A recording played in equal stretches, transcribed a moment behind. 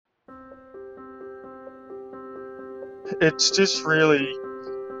It's just really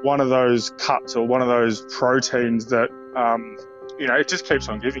one of those cuts or one of those proteins that, it just keeps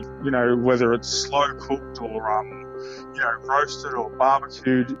on giving. Whether it's slow cooked or, roasted or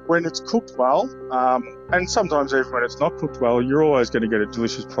barbecued. When it's cooked well, and sometimes even when it's not cooked well, you're always going to get a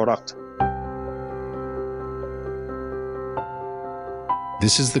delicious product.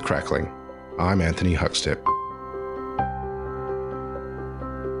 This is The Crackling. I'm Anthony Huckstep.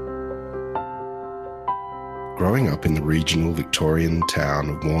 Growing up in the regional Victorian town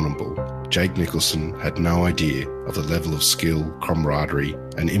of Warrnambool, Jake Nicolson had no idea of the level of skill, camaraderie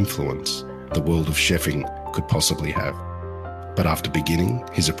and influence the world of chefing could possibly have. But after beginning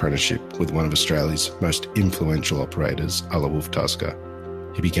his apprenticeship with one of Australia's most influential operators, Ala Wolf Tusker,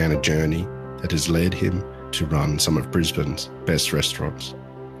 he began a journey that has led him to run some of Brisbane's best restaurants.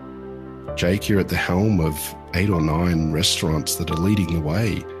 Jake, you're at the helm of 8 or 9 restaurants that are leading the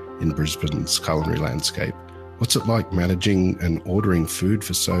way in Brisbane's culinary landscape. What's it like managing and ordering food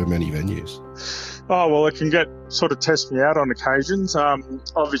for so many venues? Oh, well, it can test me out on occasions.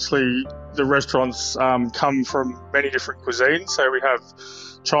 Obviously, the restaurants come from many different cuisines. So we have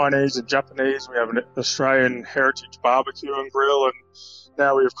Chinese and Japanese. We have an Australian heritage barbecue and grill. And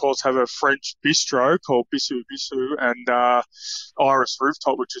now we, of course, have a French bistro called Bisou Bisou and Iris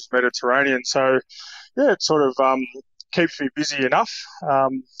Rooftop, which is Mediterranean. So, yeah, it keeps me busy enough.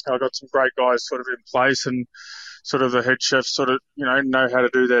 I've got some great guys in place and the head chefs know how to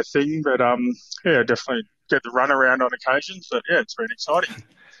do their thing. But, definitely get the runaround on occasions. But, yeah, it's been exciting.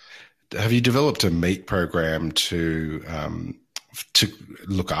 Have you developed a meat program to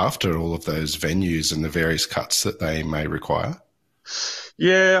look after all of those venues and the various cuts that they may require?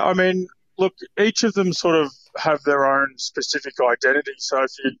 Yeah, I mean, look, each of them have their own specific identity. So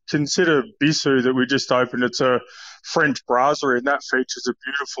if you consider Bisou that we just opened, it's a French brasserie, and that features a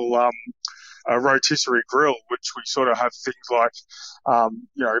beautiful a rotisserie grill, which we have things like,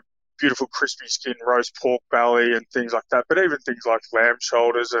 beautiful crispy skin roast pork belly and things like that, but even things like lamb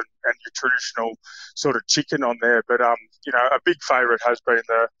shoulders and your traditional chicken on there. But, a big favourite has been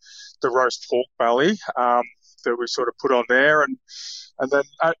the roast pork belly that we put on there. And then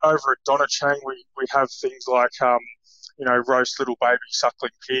over at Donachang, we have things like, roast little baby suckling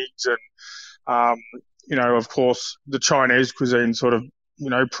pigs and, of course, the Chinese cuisine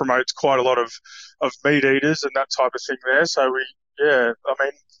promotes quite a lot of meat eaters and that type of thing there. So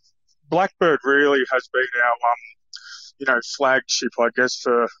Blackbird really has been our, flagship, I guess,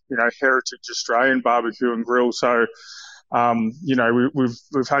 for, heritage Australian barbecue and grill. So,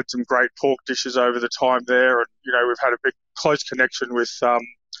 we've had some great pork dishes over the time there, and, we've had a big close connection with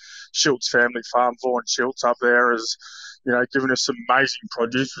Schultz Family Farm. Vaughan Schultz up there has, given us some amazing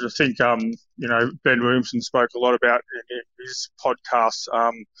produce, which I think, Ben Williamson spoke a lot about in his podcast.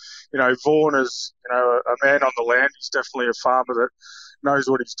 Vaughan is, a man on the land. He's definitely a farmer that knows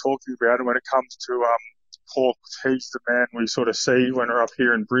what he's talking about. And when it comes to pork, he's the man we see when we're up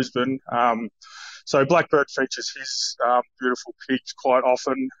here in Brisbane. So Blackbird features his beautiful pigs quite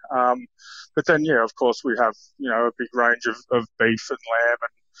often. But then, of course, we have, a big range of beef and lamb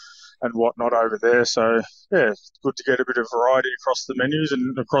and whatnot over there. So, it's good to get a bit of variety across the menus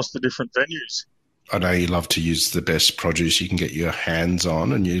and across the different venues. I know you love to use the best produce you can get your hands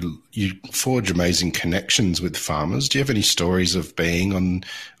on, and you forge amazing connections with farmers. Do you have any stories of being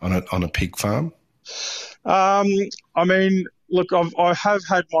on a pig farm? Look, I have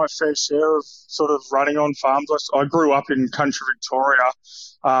had my fair share of running on farms. I grew up in country Victoria,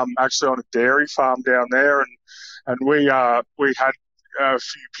 actually on a dairy farm down there, and we had a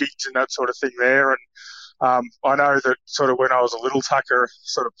few pigs and that sort of thing there. And I know that when I was a little tucker,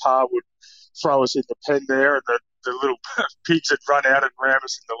 Pa would throw us in the pen there, and the little pigs had run out and ram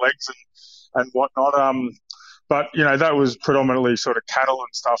us in the legs and whatnot. But that was predominantly cattle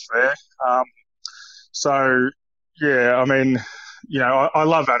and stuff there. I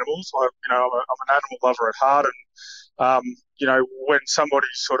love animals. I'm an animal lover at heart, and when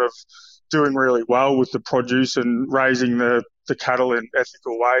somebody's doing really well with the produce and raising the cattle in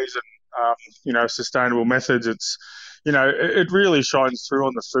ethical ways and sustainable methods, it's it really shines through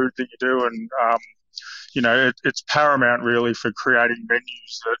on the food that you do, and it's paramount really for creating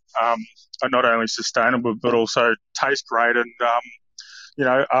menus that are not only sustainable but also taste great and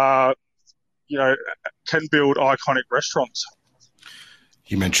can build iconic restaurants.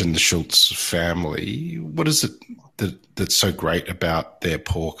 You mentioned the Schultz family. What is it that's so great about their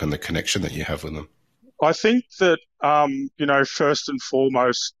pork and the connection that you have with them? I think that, first and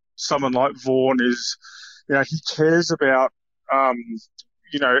foremost, someone like Vaughan is, he cares about,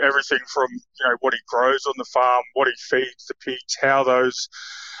 everything from, what he grows on the farm, what he feeds the pigs, how those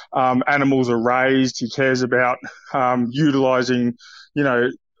animals are raised. He cares about utilising,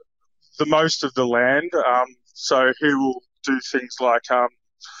 the most of the land. So he will do things like, he'll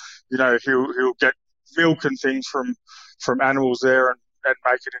get milk and things from animals there and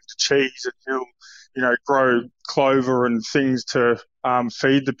make it into cheese, and he'll, grow clover and things to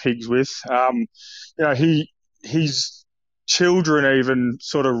feed the pigs with. His children even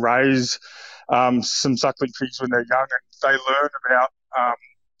sort of raise some suckling pigs when they're young, and they learn about,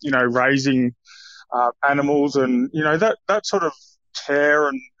 raising animals, and, that sort of care.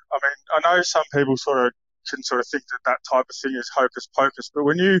 And I mean, I know some people can think that type of thing is hocus pocus, but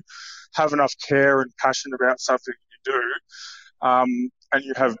when you have enough care and passion about something you do, and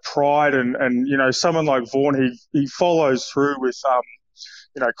you have pride, and someone like Vaughan, he follows through with,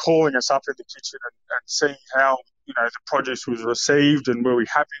 calling us up in the kitchen and seeing how, the produce was received and were we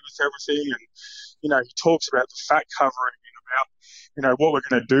happy with everything. And, he talks about the fat covering and about, what we're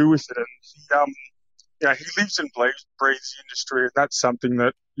going to do with it. And he lives and breathes the industry, and that's something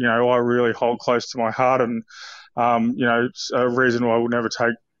that, I really hold close to my heart. And, it's a reason why we'll never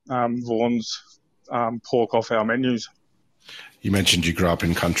take Vaughan's pork off our menus. You mentioned you grew up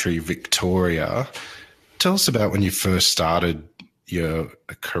in country Victoria. Tell us about when you first started your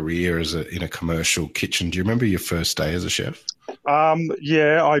career in a commercial kitchen. Do you remember your first day as a chef?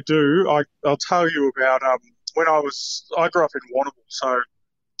 Yeah, I do. I'll tell you about when I grew up in Warrnambool, so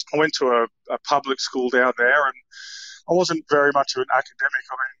I went to a public school down there, and I wasn't very much of an academic.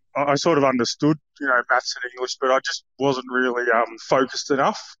 I mean, I sort of understood, maths and English, but I just wasn't really focused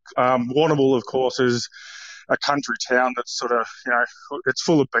enough. Warrnambool, of course, is a country town that's sort of, it's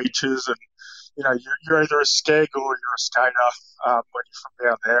full of beaches, and you're either a skeg or you're a skater when you're from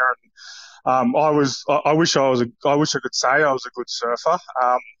down there. And I wish I could say I was a good surfer.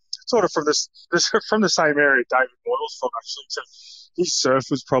 Sort of from from the same area David Boyle's from, actually. So his surf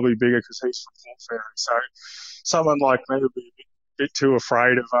was probably bigger because he's from Port Fairy. So someone like me would be a bit too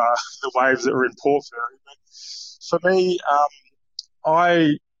afraid of the waves that were in Port Fairy. But for me,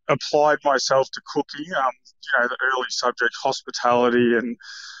 I applied myself to cooking. The early subject, hospitality, and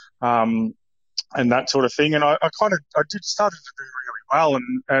that sort of thing. And I started to do really well.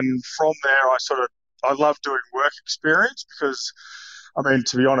 And from there, I love doing work experience because, I mean,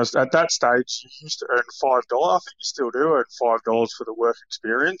 to be honest, at that stage, you used to earn $5. I think you still do earn $5 for the work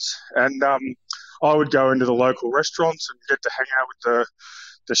experience. And I would go into the local restaurants and get to hang out with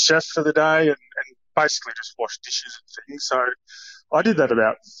the chef for the day and basically just wash dishes and things. So I did that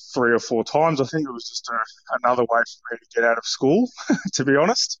about 3 or 4 times. I think it was just another way for me to get out of school, to be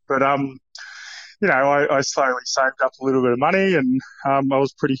honest. But, I slowly saved up a little bit of money, and I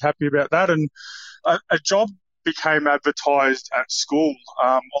was pretty happy about that. And a job became advertised at school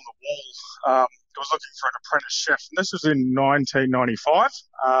on the wall. I was looking for an apprentice chef, and this was in 1995,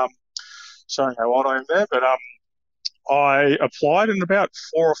 showing how old I am there. But I applied, and about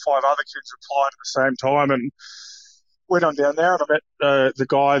 4 or 5 other kids applied at the same time, and went on down there, and I met the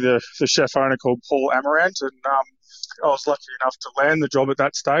guy, the chef owner, called Paul Amarant, and I was lucky enough to land the job at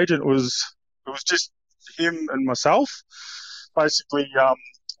that stage, and it was just him and myself. Basically,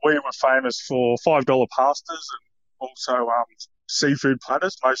 we were famous for $5 pastas and also seafood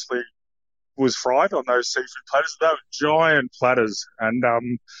platters. Mostly was fried on those seafood platters. They were giant platters, and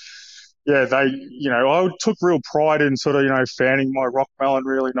I took real pride in sort of, fanning my rock melon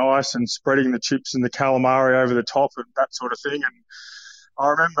really nice and spreading the chips and the calamari over the top and that sort of thing. And I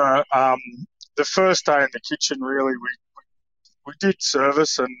remember the first day in the kitchen, really, we did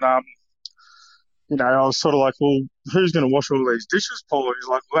service, and I was sort of like, well, who's going to wash all these dishes, Paul? And he's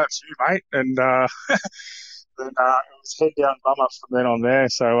like, well, that's you, mate. And then it was head down, bum up from then on there.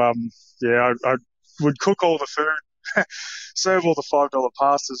 So, I would cook all the food, serve all the $5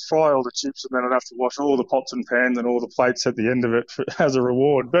 pastas, fry all the chips, and then I'd have to wash all the pots and pans and all the plates at the end of it as a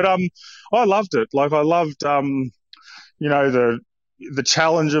reward. But I loved it. Like, I loved, the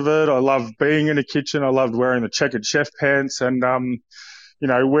challenge of it. I loved being in a kitchen. I loved wearing the checkered chef pants, and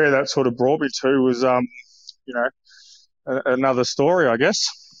where that sort of brought me to was, another story, I guess.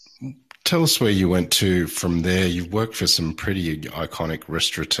 Tell us where you went to from there. You've worked for some pretty iconic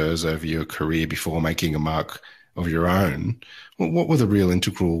restaurateurs over your career before making a mark of your own. What were the real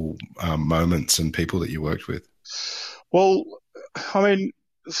integral moments and people that you worked with? Well, I mean,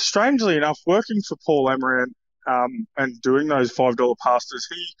 strangely enough, working for Paul Amarant and doing those $5 pastas,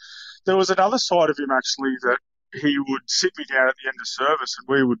 there was another side of him actually that he would sit me down at the end of service, and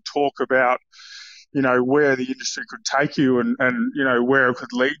we would talk about, where the industry could take you and where it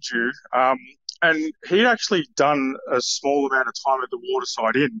could lead you. And he'd actually done a small amount of time at the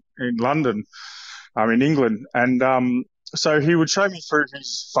Waterside Inn in London, in England. And so he would show me through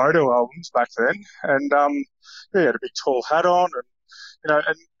his photo albums back then, and he had a big tall hat on, and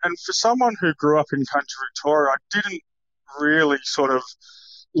and for someone who grew up in country Victoria, I didn't really sort of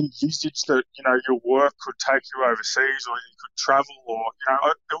envisage that your work could take you overseas or you could travel, or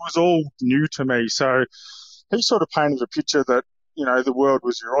it was all new to me. So he sort of painted a picture that the world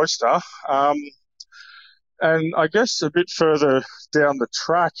was your oyster. And I guess a bit further down the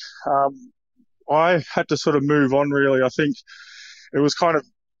track, I had to sort of move on, really. I think it was kind of,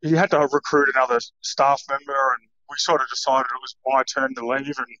 he had to recruit another staff member, and we sort of decided it was my turn to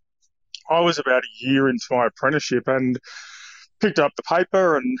leave. And I was about a year into my apprenticeship and picked up the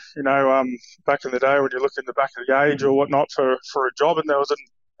paper, and, back in the day when you look in the back of the Age or whatnot for a job, and there was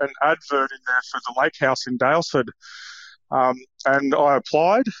an advert in there for the lake house in Daylesford. And I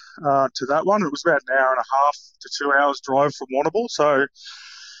applied to that one. It was about an hour and a half to 2 hours drive from Warrnambool. So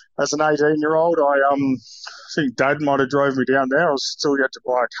as an 18-year-old, I think Dad might have drove me down there. I was still yet to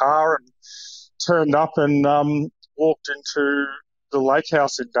buy a car, and turned up and walked into the lake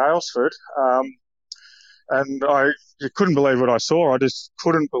house in Daylesford. And you couldn't believe what I saw. I just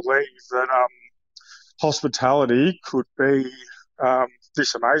couldn't believe that hospitality could be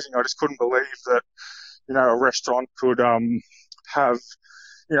this amazing. I just couldn't believe that a restaurant could have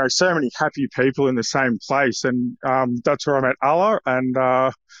so many happy people in the same place. And that's where I met Allah, and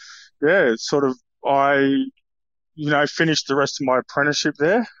sort of I finished the rest of my apprenticeship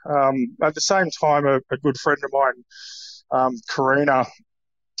there. At the same time, a good friend of mine, Karina,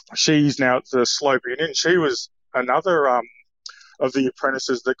 she's now at the Slope Inn, and she was another of the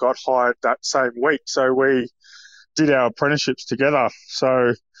apprentices that got hired that same week. So we did our apprenticeships together.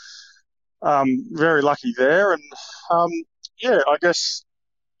 So very lucky there. And I guess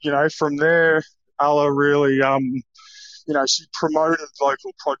from there, Allah really she promoted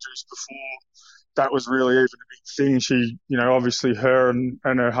local produce before that was really even a big thing. She obviously her and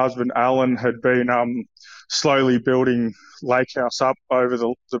her husband Alan had been slowly building Lake House up over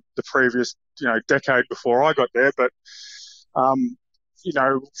the previous decade before I got there. But from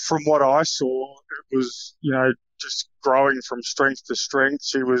what I saw, it was just growing from strength to strength.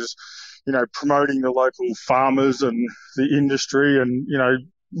 She was promoting the local farmers and the industry, and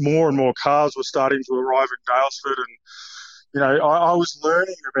more and more cars were starting to arrive in Daylesford. And I was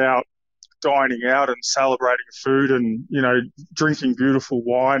learning about dining out and celebrating food, and drinking beautiful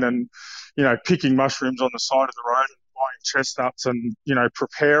wine, and picking mushrooms on the side of the road, and buying chestnuts, and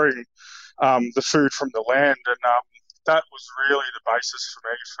preparing the food from the land. And that was really the basis for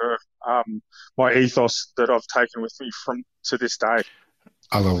me for my ethos that I've taken with me from to this day.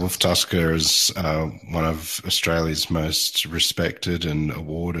 Alla Luftaska is one of Australia's most respected and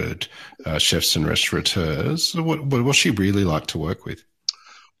awarded chefs and restaurateurs. What was she really like to work with?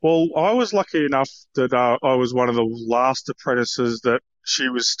 Well, I was lucky enough that I was one of the last apprentices that she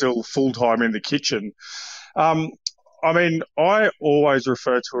was still full-time in the kitchen. I mean, I always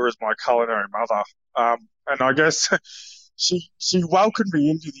refer to her as my culinary mother. And I guess she welcomed me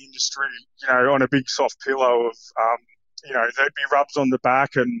into the industry, on a big soft pillow of, there'd be rubs on the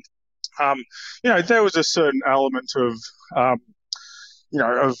back, and, there was a certain element of,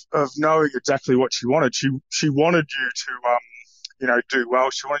 of knowing exactly what she wanted. She wanted you to, do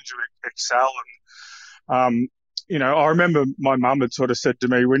well. She wanted you to excel. And, I remember my mum had sort of said to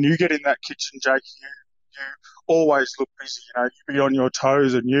me, when you get in that kitchen, Jake, you always look busy. You be on your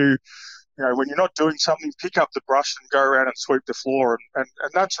toes, and when you're not doing something, pick up the brush and go around and sweep the floor. And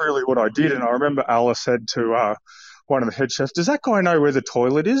that's really what I did. And I remember Alla said to one of the head chefs, "Does that guy know where the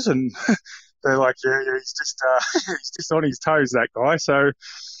toilet is?" And they're like, yeah, he's just he's just on his toes, that guy. So,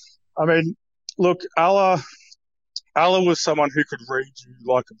 I mean, look, Alla was someone who could read you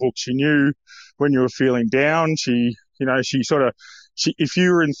like a book. She knew when you were feeling down. She if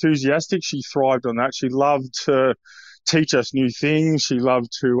you were enthusiastic, she thrived on that. She loved to teach us new things. She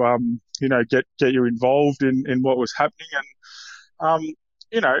loved to, get you involved in what was happening. And,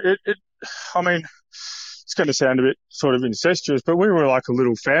 I mean, it's going to sound a bit sort of incestuous, but we were like a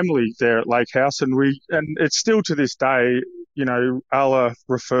little family there at Lake House, and it's still to this day, Allah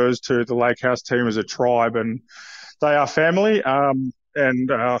refers to the Lake House team as a tribe, and they are family.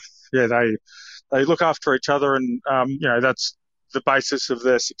 They look after each other, and, that's the basis of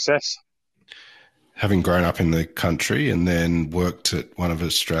their success. Having grown up in the country and then worked at one of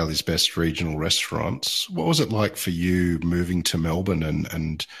Australia's best regional restaurants, what was it like for you moving to Melbourne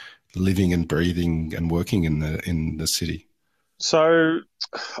and living and breathing and working in the city? So,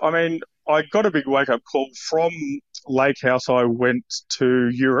 I mean, I got a big wake-up call. From Lake House, I went to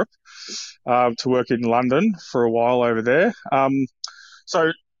Europe to work in London for a while over there.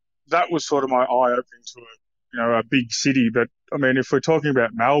 So that was sort of my eye-opening to a big city. But I mean, if we're talking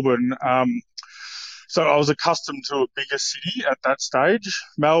about Melbourne, so I was accustomed to a bigger city at that stage.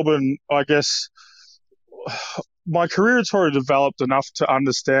 Melbourne, I guess, my career had sort of developed enough to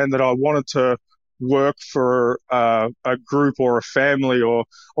understand that I wanted to work for a group or a family, or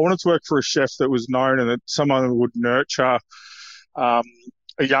I wanted to work for a chef that was known and that someone who would nurture um,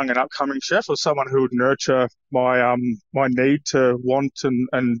 a young and upcoming chef, or someone who would nurture my need to want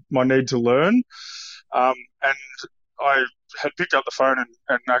and my need to learn. And I had picked up the phone and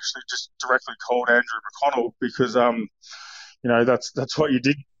actually just directly called Andrew McConnell because that's what you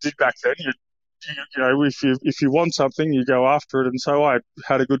did back then. If you want something, you go after it. And so I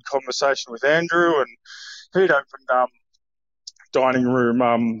had a good conversation with Andrew, and he'd opened dining room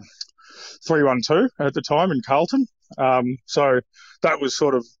 312 at the time in Carlton. So that was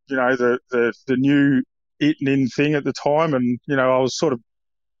sort of the new it and in thing at the time, and I was sort of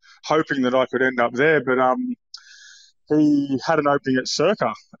hoping that I could end up there, but he had an opening at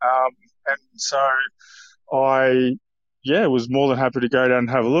Circa, and so I was more than happy to go down and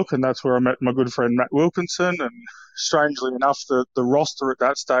have a look, and that's where I met my good friend Matt Wilkinson. And strangely enough, the roster at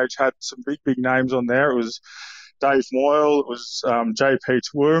that stage had some big names on there. It was Dave Moyle, it was J.P.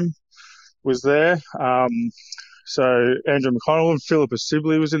 Twom was there. So Andrew McConnell and Philippa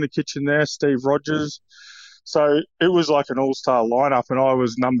Sibley was in the kitchen there, Steve Rogers. So it was like an all-star lineup, and I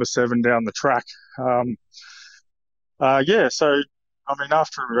was number 7 down the track. So I mean,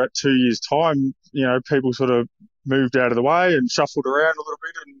 after about 2 years' time, people sort of moved out of the way and shuffled around a little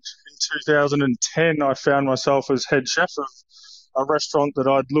bit. And in 2010, I found myself as head chef of a restaurant that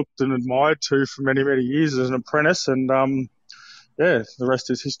I'd looked and admired to for many, many years as an apprentice. And the rest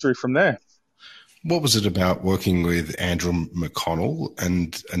is history from there. What was it about working with Andrew McConnell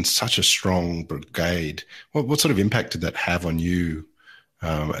and such a strong brigade? What sort of impact did that have on you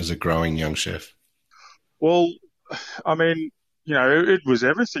as a growing young chef? Well, I mean, it was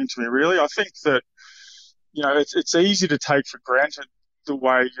everything to me, really. I think that, it's easy to take for granted the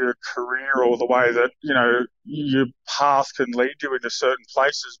way your career or the way that, your path can lead you into certain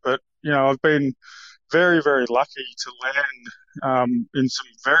places. But, I've been very, very lucky to land in some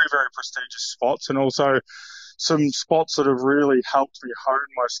very, very prestigious spots, and also some spots that have really helped me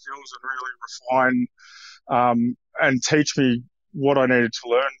hone my skills and really refine and teach me what I needed to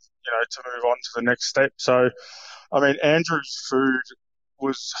learn, to move on to the next step. So, I mean, Andrew's food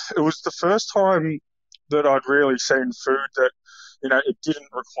it was the first time that I'd really seen food that, it didn't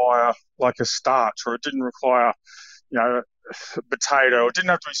require like a starch, or it didn't require, potato. It didn't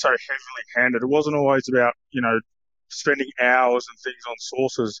have to be so heavily handed. It wasn't always about, spending hours and things on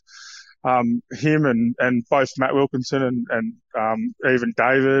sauces. Him and both Matt Wilkinson and even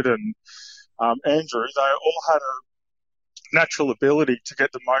David and Andrew, they all had a natural ability to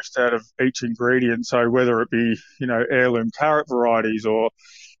get the most out of each ingredient. So whether it be, heirloom carrot varieties or,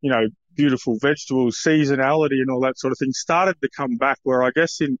 beautiful vegetables, seasonality and all that sort of thing started to come back, where I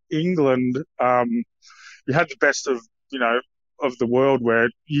guess in England, you had the best of, of the world, where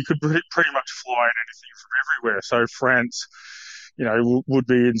you could pretty much fly in anything from everywhere. So France, would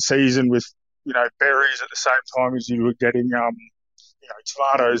be in season with, berries at the same time as you were getting,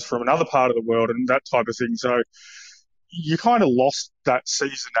 tomatoes from another part of the world and that type of thing. So you kind of lost that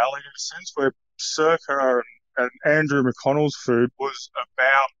seasonality in a sense, where Circa and Andrew McConnell's food was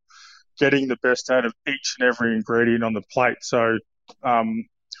about getting the best out of each and every ingredient on the plate. So, putting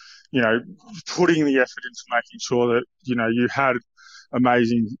the effort into making sure that, you had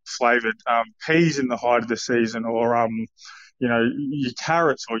amazing flavoured peas in the height of the season, or, your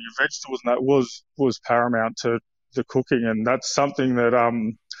carrots or your vegetables, and that was paramount to the cooking. And that's something that,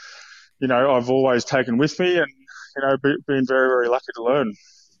 I've always taken with me and, been very, very lucky to learn.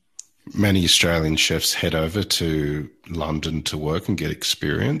 Many Australian chefs head over to London to work and get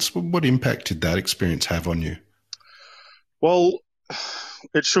experience. What impact did that experience have on you? Well,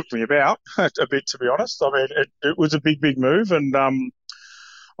 it shook me about a bit, to be honest. I mean, it was a big move, and I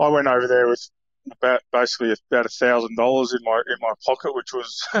went over there with about $1,000 in my pocket, which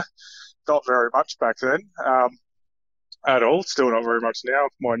was not very much back then at all. Still not very much now,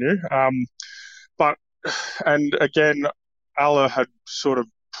 mind you. And again, Allah had sort of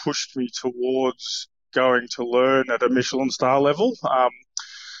pushed me towards going to learn at a Michelin star level.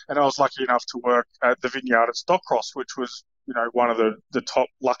 And I was lucky enough to work at the Vineyard at Stockcross, which was, one of the top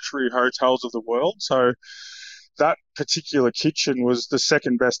luxury hotels of the world. So that particular kitchen was the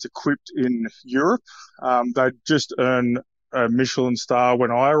second best equipped in Europe. They'd just earned a Michelin star when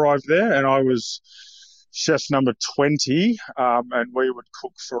I arrived there, and I was chef number 20, and we would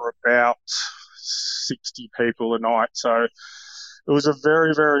cook for about 60 people a night. So it was a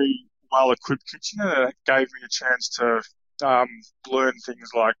very, very well-equipped kitchen, and it gave me a chance to learn things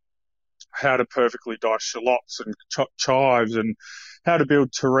like how to perfectly dice shallots and chives, and how to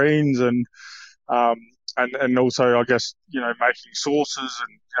build terrines, um, and also, I guess, making sauces.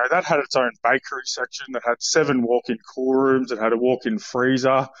 And that had its own bakery section that had 7 walk-in cool rooms. It had a walk-in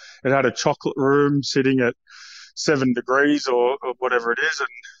freezer. It had a chocolate room sitting at 7 degrees or whatever it is.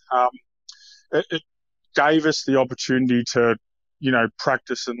 And it gave us the opportunity to,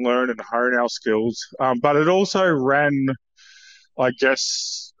 practice and learn and hone our skills. But it also ran, I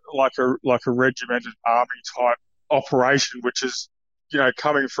guess, like a regimented army type operation, which is,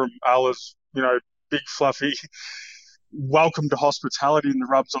 coming from Allah's, big fluffy welcome to hospitality and the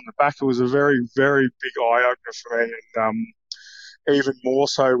rubs on the back. It was a very, very big eye opener for me, and even more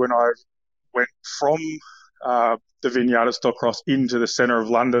so when I went from the vineyard at Stockcross into the centre of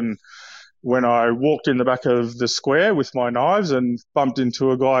London, when I walked in the back of the square with my knives and bumped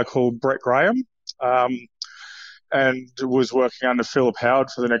into a guy called Brett Graham, and was working under Philip Howard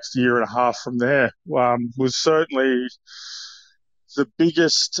for the next year and a half from there. Was certainly the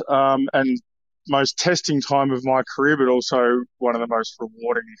biggest and most testing time of my career, but also one of the most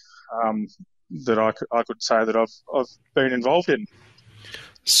rewarding that I could say that I've been involved in.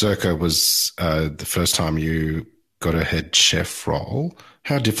 Circa was the first time you got a head chef role.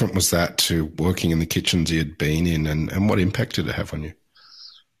 How different was that to working in the kitchens you had been in, and what impact did it have on you?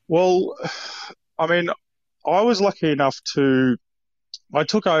 Well, I mean, I was lucky enough I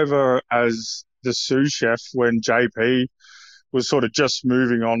took over as the sous chef when JP was sort of just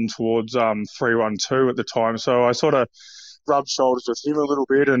moving on towards 312 at the time. So I sort of rubbed shoulders with him a little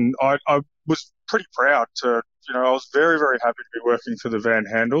bit, and I was pretty proud to, I was very, very happy to be working for the Van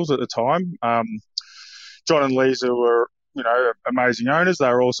Handels at the time. John and Lisa were, amazing owners. They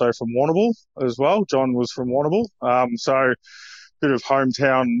were also from Warrnambool as well. John was from Warrnambool. So a bit of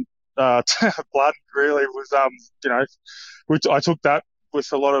hometown blood really was, which I took that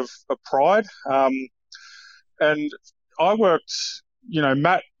with a lot of pride. And I worked,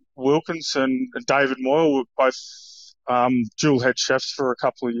 Matt Wilkinson and David Moyle were both dual head chefs for a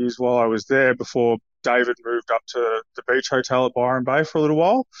couple of years while I was there, before David moved up to the Beach Hotel at Byron Bay for a little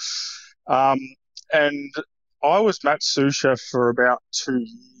while. And I was Matt's sous chef for about 2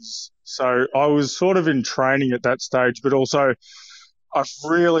 years. So I was sort of in training at that stage, but also I've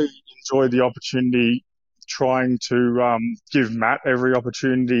really enjoyed the opportunity trying to give Matt every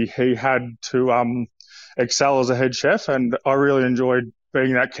opportunity he had to excel as a head chef. And I really enjoyed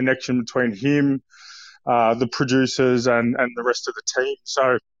being that connection between him, the producers, and the rest of the team.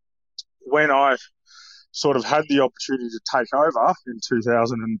 So when I sort of had the opportunity to take over in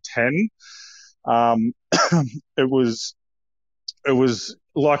 2010, it was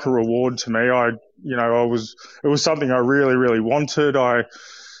like a reward to me. It was something I really, really wanted. I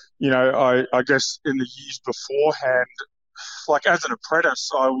guess in the years beforehand, like as an apprentice,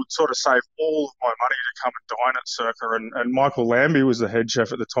 I would sort of save all of my money to come and dine at Circa, and Michael Lambie was the head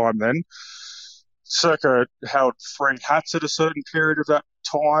chef at the time then. Circa held 3 hats at a certain period of that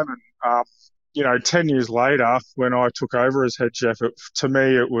time, and 10 years later, when I took over as head chef, to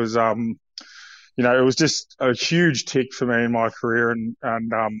me it was it was just a huge tick for me in my career, and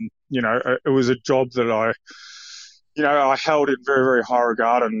it was a job that I held in very, very high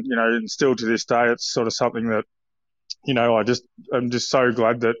regard, and still to this day, it's sort of something that, I'm just so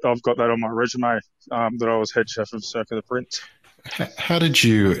glad that I've got that on my resume, that I was head chef of Circa the Prince. How did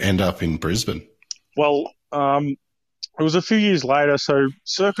you end up in Brisbane? Well, it was a few years later. So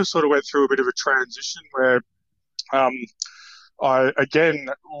Circa sort of went through a bit of a transition where, if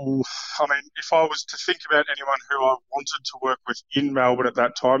I was to think about anyone who I wanted to work with in Melbourne at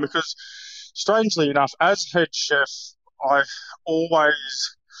that time, because strangely enough, as head chef, I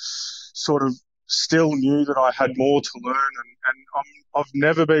always sort of still knew that I had more to learn, and I've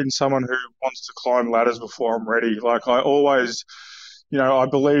never been someone who wants to climb ladders before I'm ready. Like, I always, I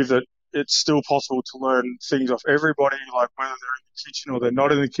believe that it's still possible to learn things off everybody, like whether they're in the kitchen or they're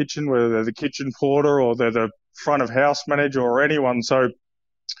not in the kitchen, whether they're the kitchen porter or they're the front of house manager or anyone. So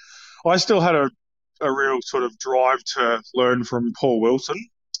I still had a real sort of drive to learn from Paul Wilson.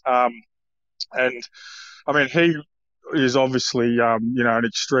 And I mean, he is obviously, an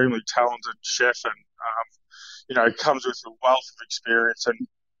extremely talented chef, and, comes with a wealth of experience. And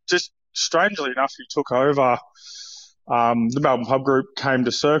just strangely enough, he took over. The Melbourne Pub Group came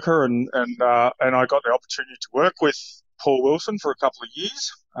to Circa, and I got the opportunity to work with Paul Wilson for a couple of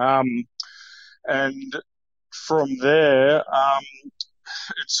years. And from there, I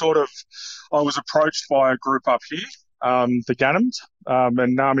was approached by a group up here, the Ghanems,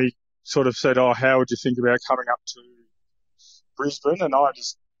 and Nami sort of said, "Oh, how would you think about coming up to Brisbane?" And I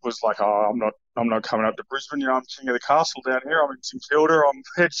just was like, oh, I'm not coming up to Brisbane. I'm king of the castle down here. I'm in St Kilda. I'm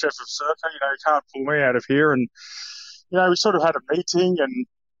head chef of Circa. You can't pull me out of here. And we sort of had a meeting, and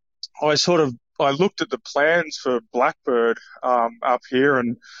I looked at the plans for Blackbird up here,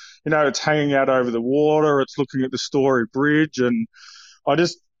 and it's hanging out over the water. It's looking at the Story Bridge, and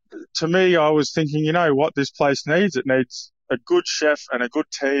to me, I was thinking, what this place needs? It needs a good chef and a good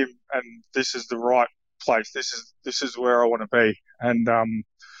team, and this is the right place. This is where I want to be. And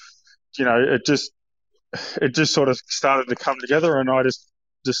it just sort of started to come together, and I just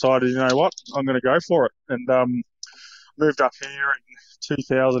decided, what, I'm going to go for it, and moved up here in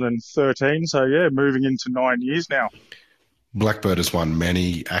 2013. So yeah, moving into 9 years now. Blackbird has won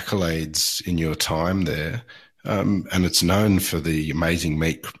many accolades in your time there. And it's known for the amazing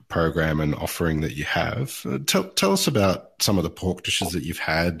meat program and offering that you have. Tell us about some of the pork dishes that you've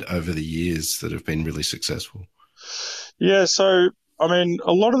had over the years that have been really successful. Yeah, so a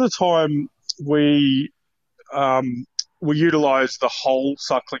lot of the time we utilise the whole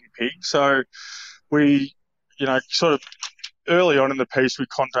suckling pig. So we, sort of early on in the piece, we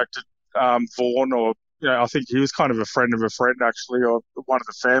contacted Vaughan, or I think he was kind of a friend actually, or one of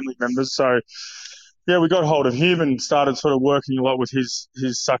the family members. So yeah, we got hold of him and started sort of working a lot with his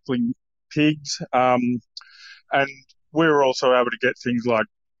suckling pigs. And we were also able to get things like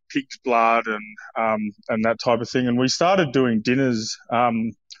pig's blood and that type of thing. And we started doing dinners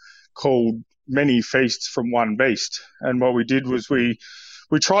called Many Feasts from One Beast. And what we did was we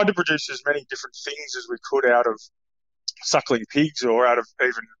tried to produce as many different things as we could out of suckling pigs, or out of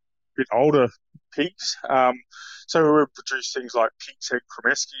even a bit older pigs. So we would produce things like pig's head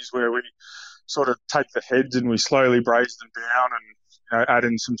kremeskis, where we sort of take the heads and we slowly braise them down, and add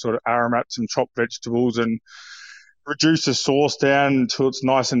in some sort of aromats and chopped vegetables, and reduce the sauce down until it's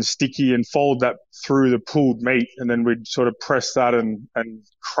nice and sticky, and fold that through the pulled meat, and then we'd sort of press that and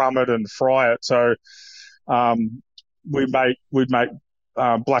crumb it and fry it. So we'd make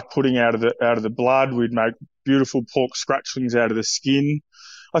black pudding out of the blood. We'd make beautiful pork scratchlings out of the skin.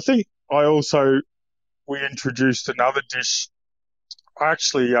 I think we introduced another dish.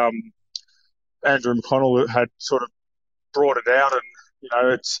 Actually, Andrew McConnell had sort of brought it out, and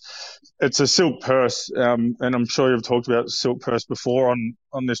it's a silk purse, and I'm sure you've talked about silk purse before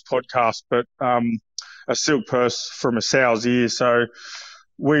on this podcast, but a silk purse from a sow's ear. So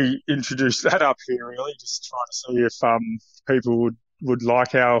we introduced that up here, really, just trying to see if people would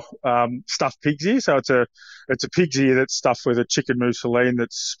like our stuffed pig's ear. So it's a pig's ear that's stuffed with a chicken mousseline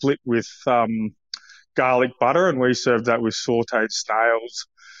that's split with garlic butter, and we served that with sautéed snails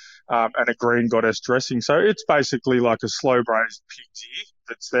and a green goddess dressing. So it's basically like a slow braised pig's ear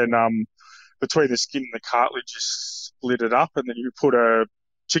that's then between the skin and the cartilage, you split it up, and then you put a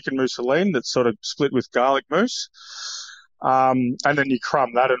chicken mousseline that's sort of split with garlic mousse, and then you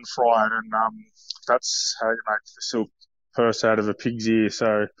crumb that and fry it, and that's how you make the silk purse out of a pig's ear.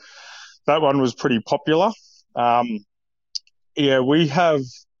 So that one was pretty popular. We have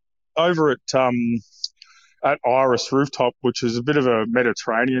over at Iris Rooftop, which is a bit of a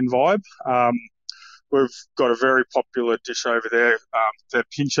Mediterranean vibe. We've got a very popular dish over there, the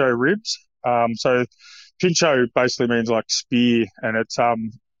pincho ribs. So pincho basically means like spear, and it's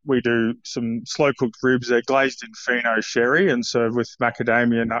we do some slow cooked ribs. They're glazed in Fino sherry and served with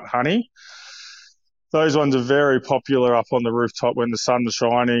macadamia nut honey. Those ones are very popular up on the rooftop when the sun's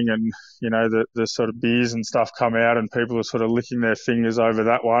shining, and the sort of beers and stuff come out, and people are sort of licking their fingers over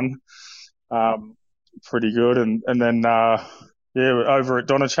that one. Pretty good. And then over at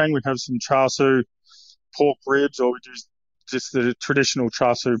Donachang we have some char siu pork ribs, or we do just the traditional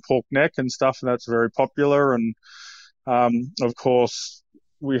char siu pork neck and stuff, and that's very popular. And of course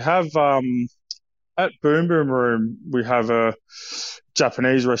we have at Boom Boom Room we have a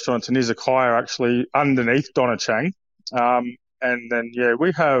Japanese restaurant, an izakaya, actually underneath Donachang. And then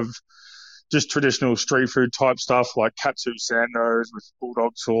we have just traditional street food type stuff like katsu sandos with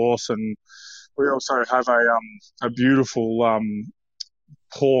bulldog sauce, and we also have a beautiful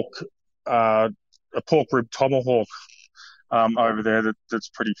pork rib tomahawk over there that's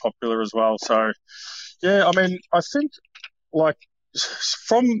pretty popular as well. So I think like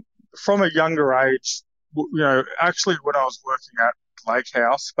from a younger age, actually when I was working at Lake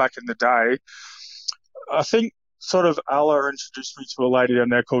House back in the day, I think sort of Allah introduced me to a lady down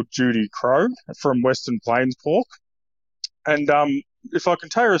there called Judy Crow from Western Plains Pork. And if I can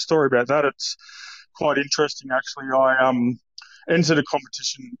tell you a story about that, it's quite interesting actually. I entered a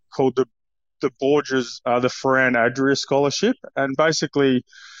competition called the Borges, the Ferran Adria Scholarship, and basically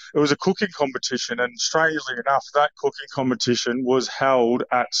it was a cooking competition, and strangely enough, that cooking competition was held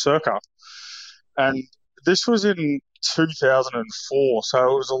at Circa. And this was in 2004,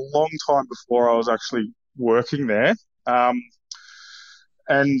 so it was a long time before I was actually working there. Um,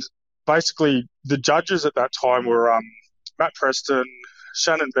 and basically, the judges at that time were Matt Preston,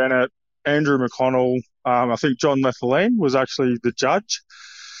 Shannon Bennett, Andrew McConnell. I think John Lethaline was actually the judge,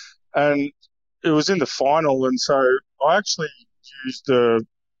 and it was in the final. And so I actually used the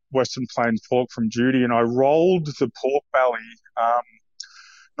Western Plains pork from Judy, and I rolled the pork belly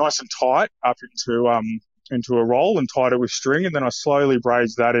nice and tight up into a roll and tied it with string, and then I slowly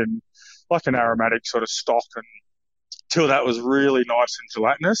braised that in like an aromatic sort of stock until that was really nice and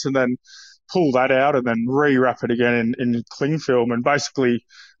gelatinous, and then pull that out and then re-wrap it again in cling film and basically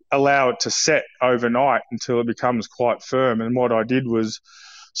allow it to set overnight until it becomes quite firm. And what I did was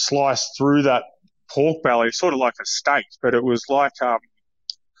slice through that pork belly, sort of like a steak, but it was like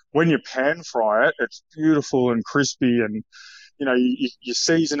when you pan fry it, it's beautiful and crispy, and you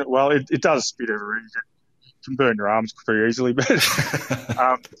season it well. It does spit everywhere. You can burn your arms pretty easily, but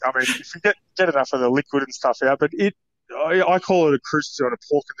I mean, if you get enough of the liquid and stuff out, but I call it a crustiana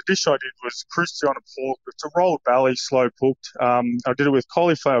pork, and the dish I did was crustiana pork. It's a rolled belly, slow cooked. I did it with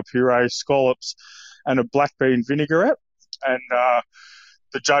cauliflower puree, scallops, and a black bean vinaigrette. And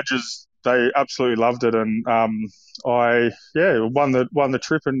the judges, they absolutely loved it, and I won the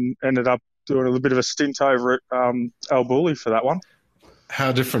trip and ended up doing a little bit of a stint over at El Bulli for that one.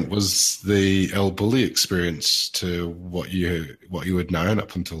 How different was the El Bulli experience to what you had known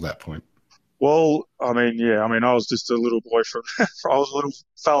up until that point? Well, I I was just a little boy I was a little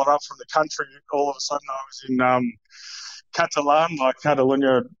fella up from the country. All of a sudden, I was in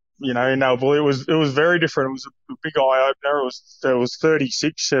Catalonia, in El Bulli. It was very different. It was a big eye opener. There was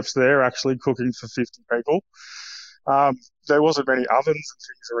 36 chefs there actually cooking for 50 people. There wasn't many ovens and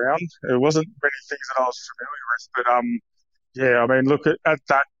things around. There wasn't many things that I was familiar with. But look at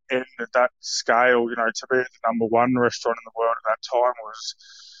that end, at that scale, to be at the number one restaurant in the world at that time was,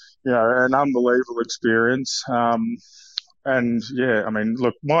 an unbelievable experience.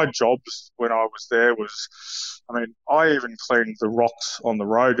 Look, my jobs when I was there was, I even cleaned the rocks on the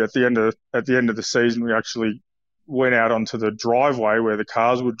road. At the end of the season, we actually went out onto the driveway where the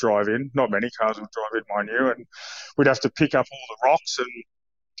cars would drive in. Not many cars would drive in, mind you, and we'd have to pick up all the rocks, and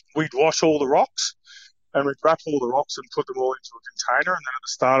we'd wash all the rocks, and we'd wrap all the rocks and put them all into a container. And then at the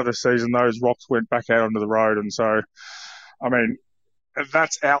start of the season, those rocks went back out onto the road. And so,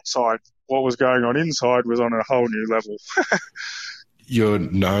 that's outside. What was going on inside was on a whole new level. You're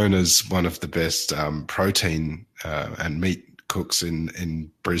known as one of the best protein and meat cooks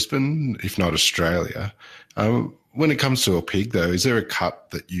in Brisbane, if not Australia. When it comes to a pig, though, is there a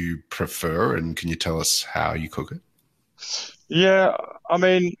cut that you prefer, and can you tell us how you cook it? Yeah, I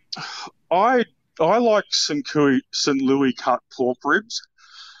like St. Louis cut pork ribs.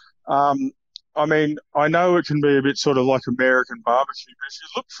 I know it can be a bit sort of like American barbecue, but if you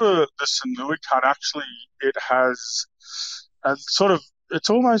look for the St. Louis cut, actually it has it's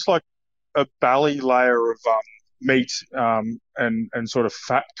almost like a belly layer of meat and sort of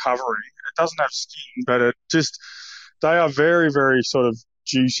fat covering. It doesn't have skin, but they are very, very sort of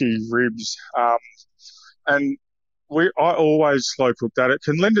juicy ribs. And I always slow cook that. It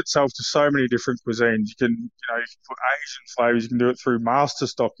can lend itself to so many different cuisines. You can put Asian flavors. You can do it through master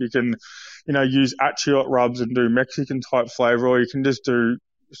stock. You can, use achiote rubs and do Mexican type flavor, or you can just do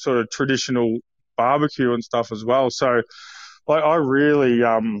sort of traditional barbecue and stuff as well. So, I really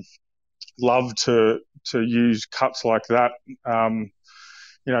love to use cuts like that.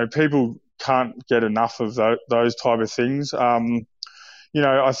 People can't get enough of those type of things. I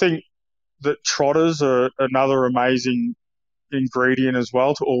think that trotters are another amazing ingredient as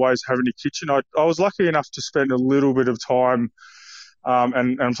well to always have in your kitchen. I was lucky enough to spend a little bit of time,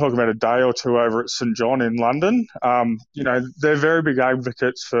 and I'm talking about a day or two over at St. John in London. They're very big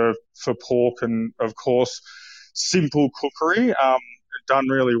advocates for pork and, of course, simple cookery, done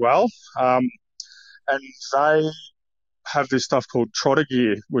really well. And they have this stuff called trotter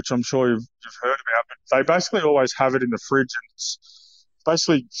gear, which I'm sure you've heard about, but they basically always have it in the fridge, and it's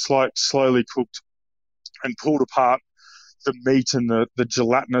basically slowly cooked and pulled apart the meat and the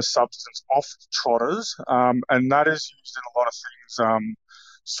gelatinous substance off trotters, and that is used in a lot of things,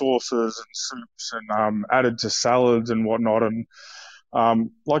 sauces and soups, and added to salads and whatnot, and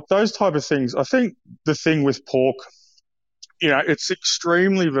like those type of things. I think the thing with pork, it's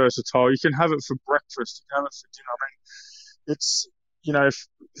extremely versatile. You can have it for breakfast, you can have it for dinner. It's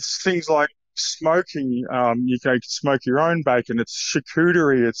things like smoking. You can smoke your own bacon. It's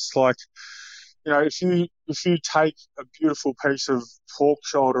charcuterie. It's like, if you take a beautiful piece of pork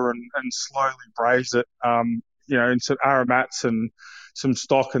shoulder and slowly braise it, and some aromats and some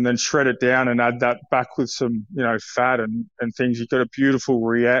stock, and then shred it down and add that back with some, fat and things. You've got a beautiful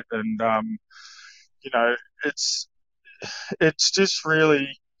rillette, and it's just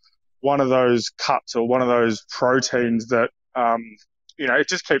really one of those cuts or one of those proteins that it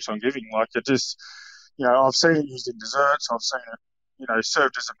just keeps on giving. Like it just, I've seen it used in desserts. I've seen it,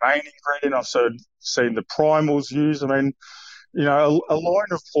 served as a main ingredient. I've seen the primals used. I mean, a loin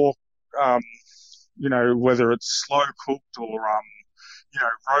of pork, whether it's slow cooked or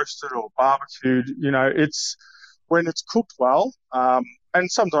roasted or barbecued, it's when it's cooked well,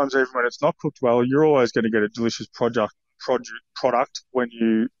 and sometimes even when it's not cooked well, you're always going to get a delicious product when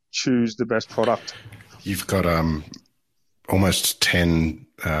you choose the best product. You've got almost 10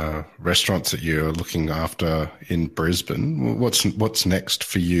 restaurants that you're looking after in Brisbane. What's next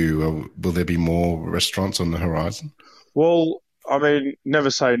for you? Will there be more restaurants on the horizon? Well, I mean, never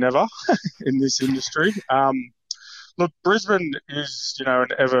say never in this industry. Look, Brisbane is, an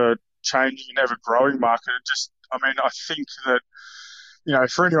ever-changing and ever-growing market. I think that,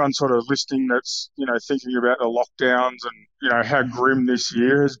 for anyone sort of listening that's, thinking about the lockdowns and, how grim this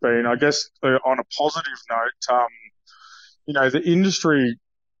year has been, I guess on a positive note, the industry,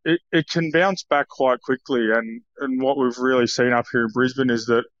 it can bounce back quite quickly. And what we've really seen up here in Brisbane is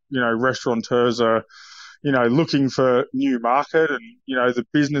that, restaurateurs are, looking for new market, and, the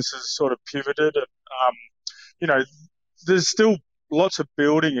business has sort of pivoted, and, there's still lots of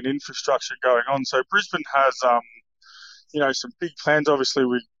building and infrastructure going on. So Brisbane has, some big plans. Obviously,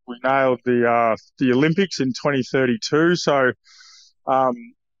 we nailed the Olympics in 2032. So,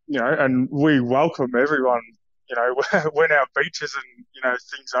 and we welcome everyone, when our beaches and,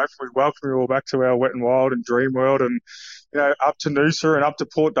 things open, we welcome you all back to our Wet and Wild and Dream World, and, up to Noosa and up to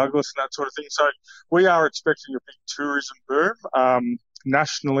Port Douglas and that sort of thing. So we are expecting a big tourism boom,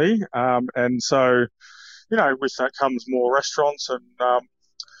 nationally. And so, with that comes more restaurants, and,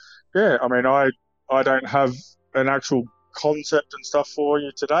 I don't have an actual concept and stuff for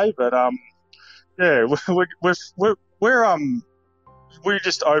you today, but, we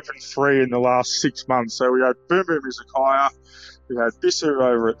just opened 3 in the last 6 months. So we had Boom Boom Izakaya, we had Brissie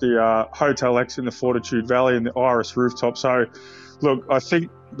over at the Hotel X in the Fortitude Valley and the Iris Rooftop. So, look, I think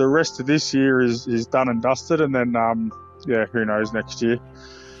the rest of this year is done and dusted, and then, who knows next year.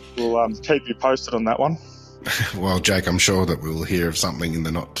 We'll keep you posted on that one. Well, Jake, I'm sure that we'll hear of something in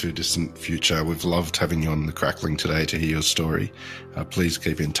the not-too-distant future. We've loved having you on The Crackling today to hear your story. Please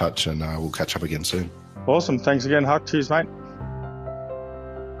keep in touch, and we'll catch up again soon. Awesome. Thanks again, Huck. Cheers, mate.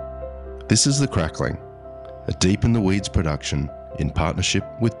 This is The Crackling, a Deep in the Weeds production in partnership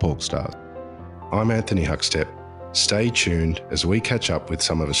with Porkstars. I'm Anthony Huckstep. Stay tuned as we catch up with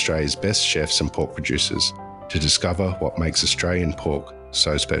some of Australia's best chefs and pork producers to discover what makes Australian pork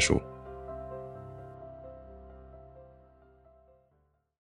so special.